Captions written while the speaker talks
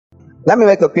Let me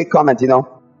make a quick comment.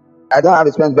 I don't have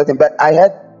experience betting, but I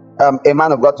heard a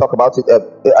man of God talk about it.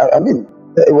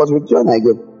 It was with Jonah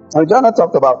again. And Jonah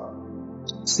talked about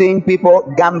seeing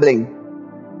people gambling,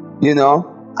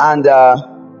 and and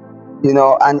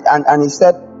he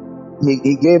said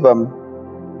he gave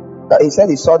he said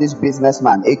he saw this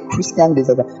businessman, a Christian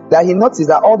businessman, that he noticed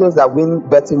that all those that win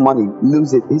betting money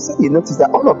lose it. He said he noticed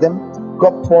that all of them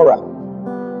got poorer,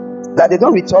 that they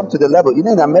don't return to the level. In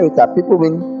America, people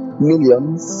win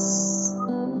millions.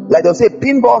 Like they'll say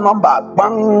pinball number,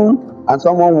 bang, and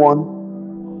someone won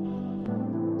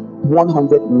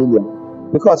 100 million.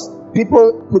 Because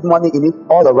people put money in it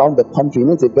all around the country.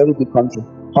 It's a very big country,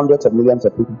 hundreds of millions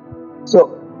of people.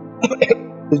 So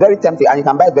it's very tempting, and you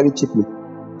can buy it very cheaply.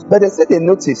 But they said they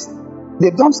noticed,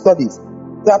 they've done studies,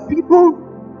 that people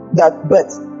that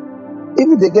bet,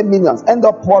 even if they get millions, end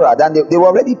up poorer than they were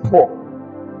already poor.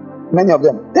 Many of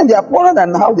them. Then they are poorer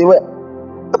than how they were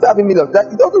after having millions.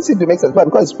 That it doesn't seem to make sense,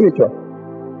 because it's spiritual.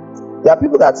 There are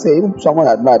people that say, even someone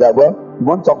admire that, well, you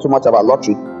won't talk too much about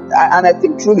lottery. And I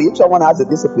think truly, if someone has a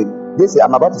discipline,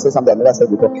 I'm about to say something I never said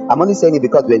before. I'm only saying it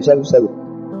because Ben Sheriff said it.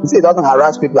 He said it doesn't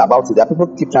harass people about it. There are people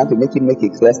who keep trying to make him make a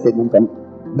clear statement.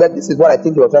 But this is what I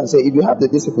think he was trying to say. If you have the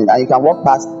discipline and you can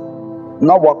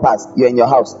not walk past, you're in your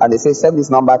house, and they say, send this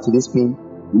number to this pin,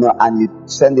 and you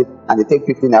send it, and they take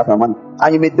 15 out of money.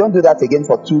 And you don't do that again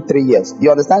for 2-3 years.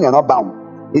 You understand you're not bound.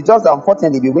 It's just that,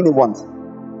 unfortunately, if you win it once,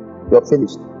 you're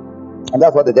finished. And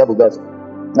that's what the devil does.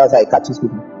 That's how he catches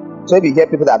people. So if you hear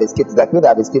people that have escaped, it's like people that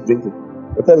have escaped drinking.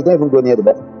 They tell you, don't even go near the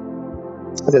bottle.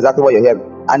 That's exactly what you're hearing.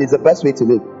 And it's the best way to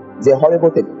live. It's a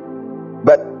horrible thing.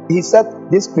 But he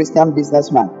said this Christian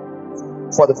businessman,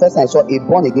 for the first time, saw a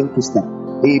born-again Christian,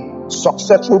 a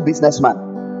successful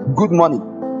businessman, good money,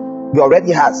 he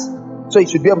already has. So he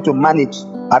should be able to manage.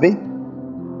 Abi?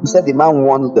 He said the man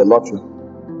won the lottery.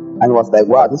 And he was like,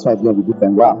 wow, this one is going to be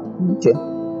different. Wow. Okay.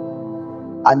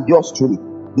 And yours truly,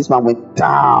 this man went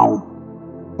down.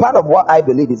 Part of what I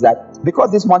believe is that because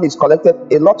this money is collected,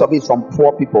 a lot of it is from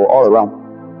poor people all around.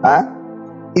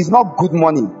 It's not good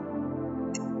money.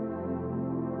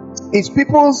 It's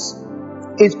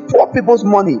poor people's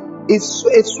money. It's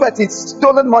sweat. It's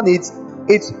stolen money.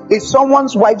 It's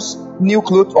someone's wife's new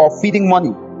clothes or feeding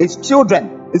money. It's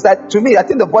children. It's like, to me, I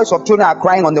think the voice of children are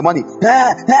crying on the money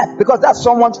because that's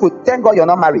someone's food. Thank God you're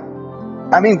not married.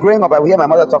 I mean, growing up, I would hear my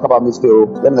mother talk about Mr.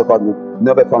 Let me not call me,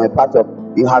 but from a part of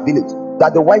in her village,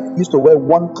 that the wife used to wear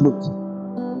one cloth,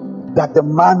 that the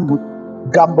man would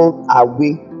gamble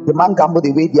away. The man gambled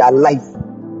away their life.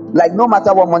 Like, no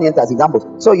matter what money enters, he gambles.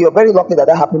 So you're very lucky that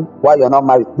happened while you're not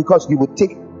married, because you would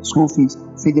take school fees,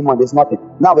 feeding money, there's nothing.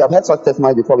 Now, we have heard such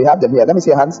testimony before. We have them here. Let me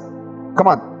see your hands. Come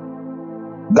on.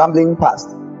 Gambling past.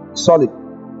 Solid.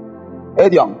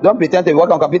 Adium, don't pretend to work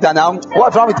on computer now.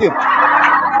 What's wrong with you?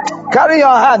 Carry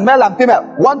your hand, male and female.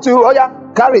 1, 2, oh yeah,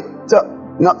 carry it. So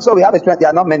we have experience. There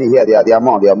are not many here. There are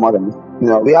more than me.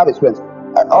 We have experience.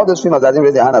 All those females that didn't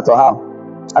raise their hand at all. How?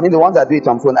 I mean, the ones that do it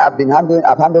on phone, I've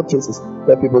handled cases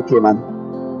where people came and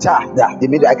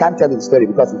I can't tell you the story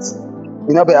because it's,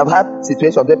 but I've had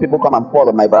situations where people come and fall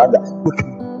on my veranda,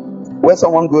 where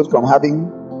someone goes from having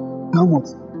how much,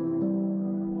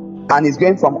 and is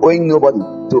going from owing nobody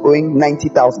to owing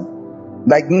 90,000.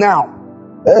 Like now,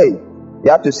 hey, you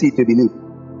have to see to believe.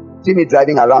 See me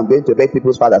driving around, going to beg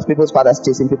people's fathers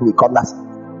chasing people with cutlass.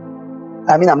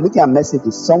 I mean, I'm looking at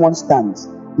messages. Someone stands,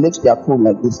 lifts their phone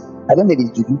like this. I don't know if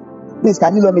it's juju. Please,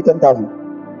 can you loan me 10,000?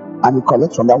 And he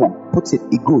collects from that one, puts it,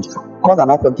 it goes. Calls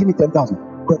another phone, give me 10,000.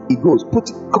 It goes,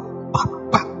 puts it,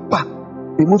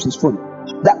 removes his phone.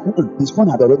 His phone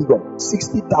had already gone.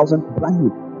 60,000 brand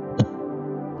new.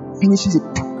 Finishes it.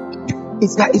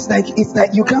 It's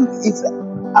like you can't.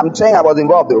 I'm saying I was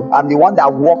involved though. I'm the one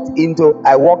that walked into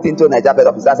Nigeria bed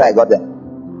office. That's how I got there.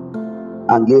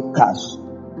 And gave cash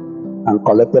and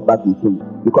collected back the phone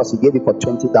because he gave it for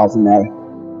 20,000 naira.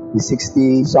 The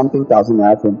 60 something thousand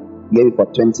naira phone, gave it for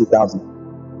 20,000.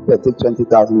 They took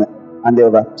 20,000 and they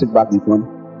took back the phone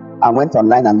and went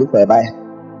online and looked for a buyer.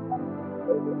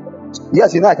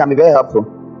 Yes, I can be very helpful.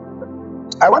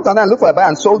 I went online and looked for a buyer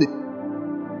and sold it.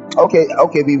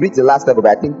 Okay, we reached the last level,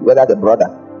 but I think whether the brother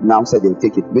now said they'll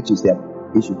take it, which is their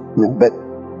issue. But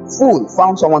fool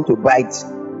found someone to buy it.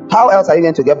 How else are you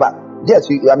going to get back? Yes,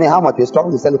 how much? We're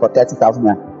struggling to sell it for 30,000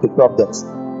 to pay off debts.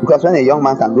 Because when a young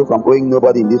man can go from owing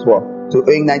nobody in this world to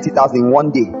owing 90,000 in one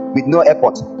day with no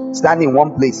effort, standing in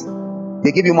one place,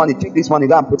 they give you money, take this money,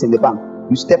 go and put in the bank.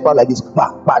 You step out like this,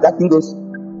 that thing goes.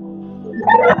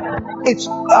 It's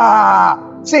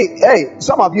see, hey,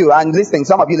 some of you listening,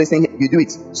 you do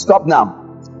it. Stop now.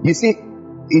 You see,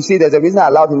 there's a reason I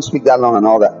allowed him to speak that long and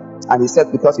all that. And he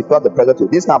said, because he felt the pressure to.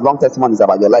 This kind of long testimony is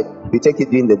about your life. You take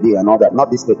it during the day and all that, not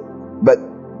this day. But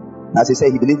as he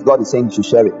said, he believes God is saying you should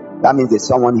share it. That means there's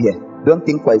someone here. Don't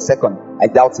think for a second, I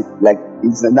doubt it. Like,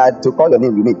 it's not to call your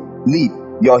name, you mean, leave,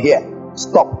 you're here,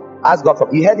 stop. Ask God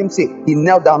for. You heard him say, he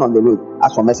knelt down on the road,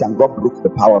 asked for mercy, and God broke the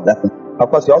power of that thing. Of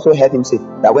course, you also heard him say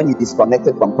that when he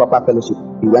disconnected from proper fellowship,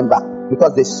 he went back.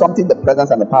 Because there's something the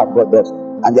presence and the power of God does.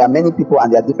 And there are many people,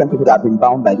 and there are different people that have been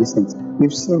bound by these things.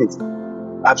 We've seen it.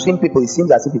 I've seen people, it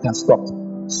seems as if it has stopped.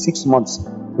 6 months,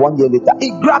 1 year later,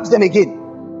 it grabs them again.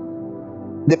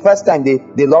 The first time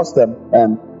they lost them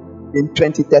in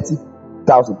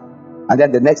 30,000. And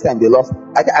then the next time they lost,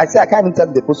 I say I can't even tell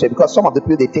you the full story, because some of the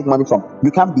people they take money from,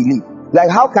 you can't believe. Like,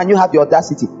 how can you have the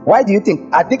audacity? Why do you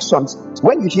think addictions,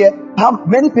 when you hear how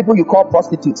many people you call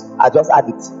prostitutes are just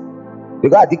addicts? They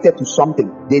got addicted to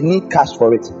something. They need cash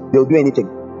for it. They'll do anything.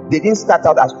 They didn't start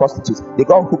out as prostitutes. They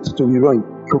got hooked to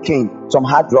heroin, cocaine, some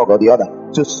hard drug or the other.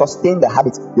 To sustain the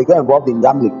habit, they got involved in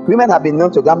gambling. Women have been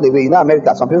known to gamble away. You know,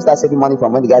 America, some people start saving money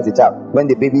from when the guy is a child, when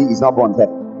the baby is not born yet,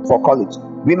 for college.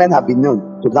 Women have been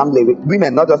known to gamble away.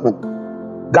 Women, not just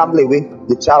men. Gamble away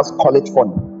the child's college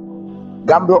fund.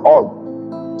 Gamble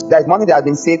all. There's money that has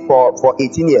been saved for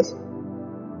 18 years.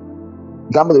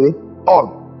 Gamble away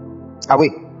all. Away.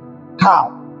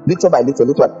 How? Little by little,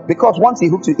 little by. Because once he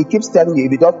hooks you, he keeps telling you,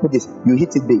 if you don't put this, you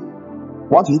hit it big.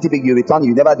 Once you hit it big, you return,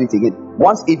 you never do it again.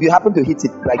 Once, if you happen to hit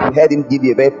it, like you heard him give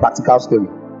you a very practical story,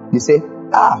 you say,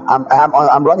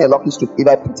 I'm running a lucky streak. If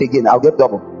I put it again, I'll get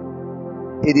double.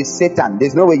 It is Satan.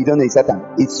 There's no way you don't know it's Satan.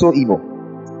 It's so evil.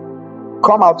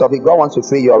 Come out of it. God wants to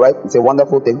free you, all right? It's a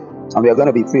wonderful thing, and we are going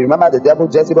to be free. Remember, the devil,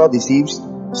 Jezebel, deceives.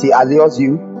 She allures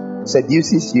you,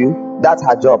 seduces you. That's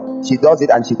her job. She does it,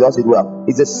 and she does it well.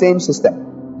 It's the same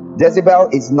system. Jezebel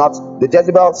is not the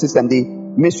Jezebel system. The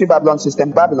mystery Babylon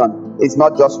system, Babylon, is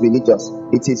not just religious.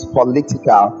 It is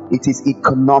political. It is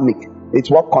economic.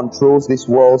 It's what controls this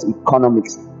world's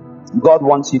economics. God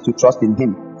wants you to trust in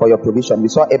him for your provision. We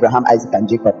saw Abraham, Isaac, and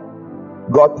Jacob.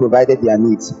 God provided their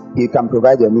needs. He can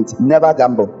provide your needs. Never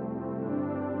gamble.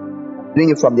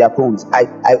 Doing it from their phones.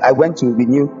 I went to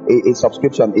renew a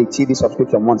subscription, a TV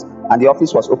subscription once, and the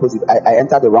office was opposite. I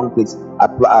entered the wrong place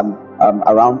at,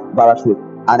 around Barracks Road,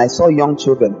 and I saw young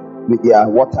children with their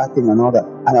water thing and all that,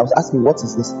 and I was asking, what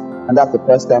is this? And that's the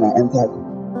first time I entered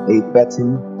a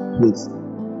betting place.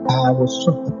 I was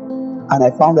shocked, and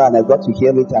I found out, and I got to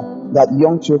hear later, that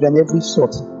young children, every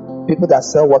sort, people that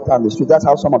sell water on the street, that's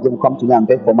how some of them come to me and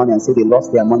beg for money and say they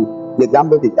lost their money. They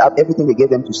gambled it. Everything they gave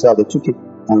them to sell, they took it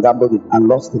and gambled it and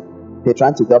lost it. They're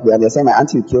trying to double it, and they're saying, my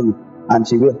auntie will kill me, and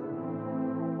she will.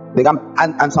 They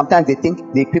and sometimes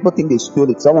people think they stole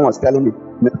it. Someone was telling me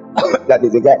that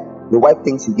there's a guy, the wife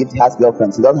thinks he has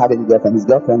girlfriends. He doesn't have any girlfriend. His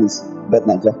girlfriend is Beth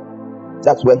Niger.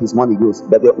 That's where his money goes.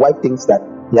 But the wife thinks that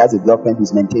he has a girlfriend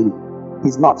he's maintaining.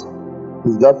 He's not.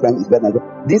 His girlfriend is Beth Niger.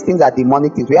 These things are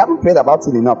demonic things. We haven't prayed about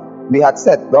it enough. We had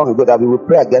said long ago that we would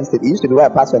pray against it. It used to be where I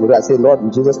passed on the road. I say, Lord,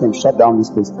 in Jesus' name, shut down this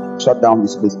place. Shut down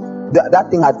this place. That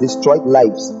thing has destroyed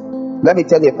lives. Let me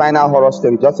tell you a final horror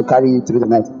story just to carry you through the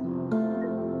night.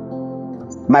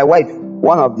 My wife,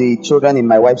 one of the children in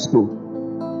my wife's school,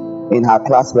 in her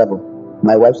class level,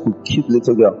 my wife's school, cute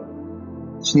little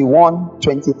girl, she won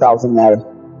 20,000 naira.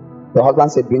 The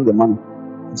husband said, bring the money.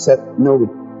 He said, no way.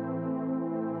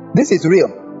 This is real.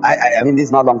 I mean, this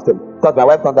is not long story. Because my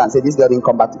wife called and said, this girl didn't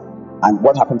come back. And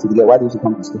what happened to the girl? Why didn't she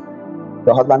come to school?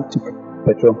 The husband took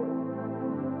petrol.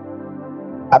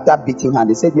 After beating her,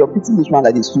 they said, you're beating this one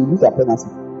like this. You lose your pregnancy.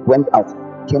 Went out,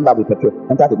 came back with petrol,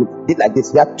 entered the group, did like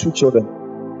this. He had 2 children.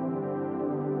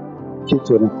 2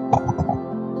 children.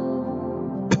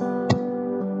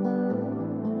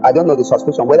 I don't know the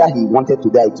suspicion whether he wanted to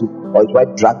die too, or his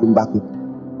wife dragged him back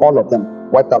in. All of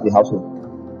them wiped out the household.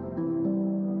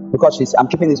 Because I'm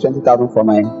keeping this 20,000 for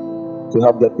to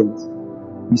help get things.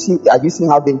 You see, are you seeing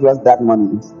how dangerous that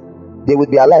money is? They would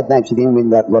be alive now if she didn't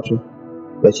win that lottery.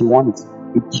 But she won it.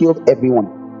 It killed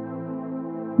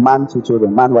everyone. Man, 2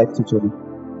 children. Man, wife, 2 children.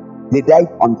 They died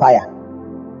on fire.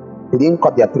 They didn't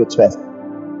cut their throats first.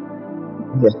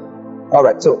 Yeah.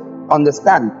 Alright, so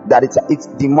understand that it's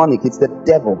demonic. It's the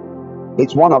devil.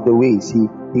 It's one of the ways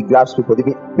he grabs people.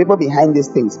 People behind these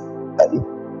things.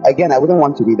 Again, I wouldn't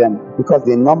want to be them, because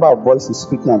the number of voices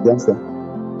speaking against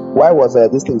them. Why was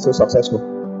this thing so successful?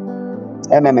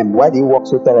 MMM, why did it work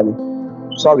so thoroughly?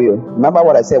 Sorry, remember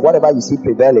what I said? Whatever you see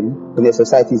prevailing in the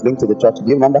society is linked to the church. Do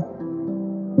you remember?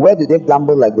 Where do they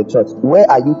gamble like the church? Where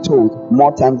are you told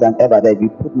more times than ever that if you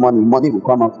put money will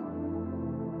come out?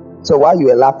 So while you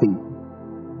were laughing,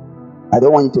 I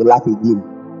don't want you to laugh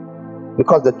again,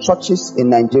 because the churches in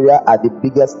Nigeria are the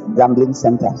biggest gambling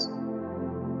centers.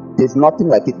 There's nothing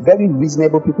like it. Very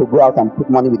reasonable people go out and put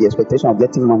money with the expectation of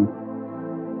getting money.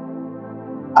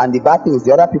 And the bad thing is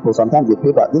the other people, sometimes they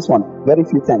pay back. This one, very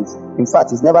few times. In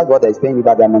fact, it's never God that is paying you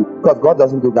back that money, because God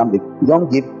doesn't do gambling. You don't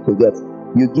give to get.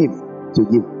 You give to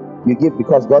give. You give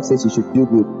because God says you should do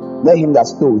good. Let him that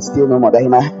stole steal no more, that he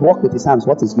might work with his hands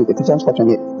what is good. Ephesians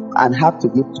 4:28. And have to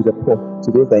give to the poor, to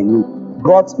those that in need.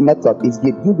 God's method is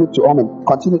give. Do good to all men.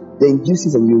 Continue the due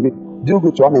season you reap. Do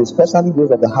good to all men, especially those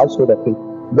of the household of faith.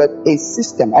 But a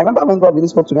system. I remember when God really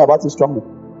spoke to me about this strongly.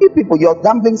 You people, your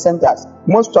gambling centers,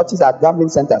 most churches are gambling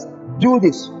centers. Do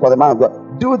this for the man of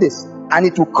God. Do this, and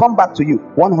it will come back to you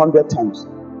 100 times.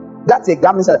 That's a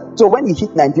gambling center. So when he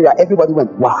hit Nigeria, everybody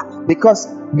went, wow, because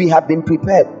we have been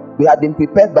prepared. We had been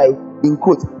prepared by, in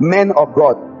quotes, men of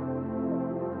God.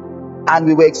 And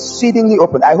we were exceedingly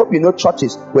open. I hope you know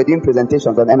churches were doing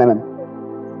presentations on MMM.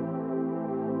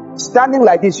 Standing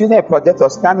like this, using a projector,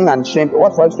 standing and shame.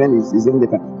 What for training is even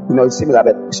different. You know, it's similar,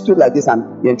 but stood like this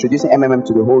and you're introducing MMM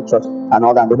to the whole church and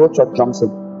all that. And the whole church jumps in.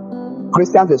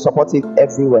 Christians will support it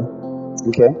everywhere.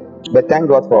 Okay? But thank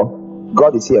God for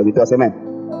God is here with us. Amen.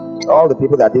 All the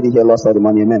people that did it here lost all the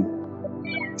money. Amen.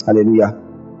 Hallelujah.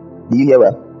 Do you hear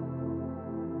well?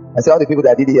 I said all the people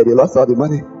that did it here, they lost all the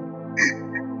money.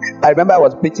 I remember I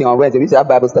was preaching on Wednesday. We used to have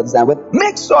Bible studies and I went,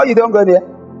 make sure you don't go there.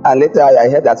 And later I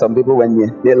heard that some people went there.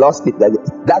 They lost it.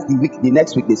 That's the week. The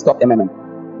next week they stopped MMM.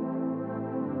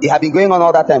 It had been going on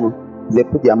all that time. They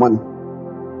put their money.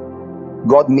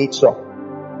 God made sure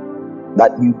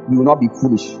that you will not be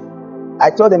foolish. I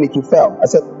told them it will fail. I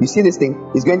said, you see this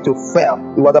thing is going to fail.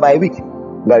 It was about a week.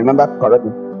 Do I remember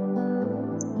correctly?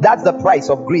 That's the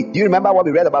price of greed. Do you remember what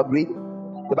we read about greed?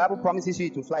 The Bible promises you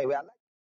to fly away.